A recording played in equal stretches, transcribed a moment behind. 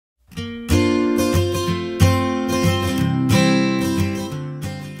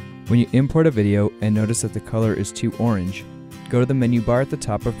When you import a video and notice that the color is too orange, go to the menu bar at the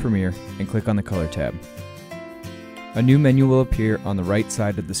top of Premiere and click on the Color tab. A new menu will appear on the right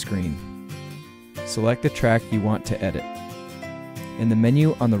side of the screen. Select the track you want to edit. In the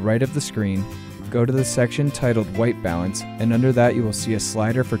menu on the right of the screen, go to the section titled White Balance, and under that you will see a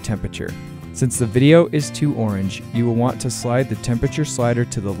slider for temperature. Since the video is too orange, you will want to slide the temperature slider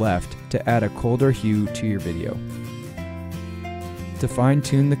to the left to add a colder hue to your video. To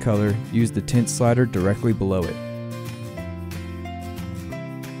fine-tune the color, use the tint slider directly below it.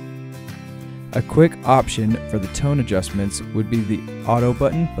 A quick option for the tone adjustments would be the auto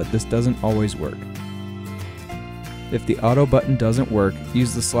button, but this doesn't always work. If the auto button doesn't work,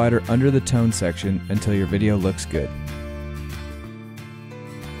 use the slider under the tone section until your video looks good.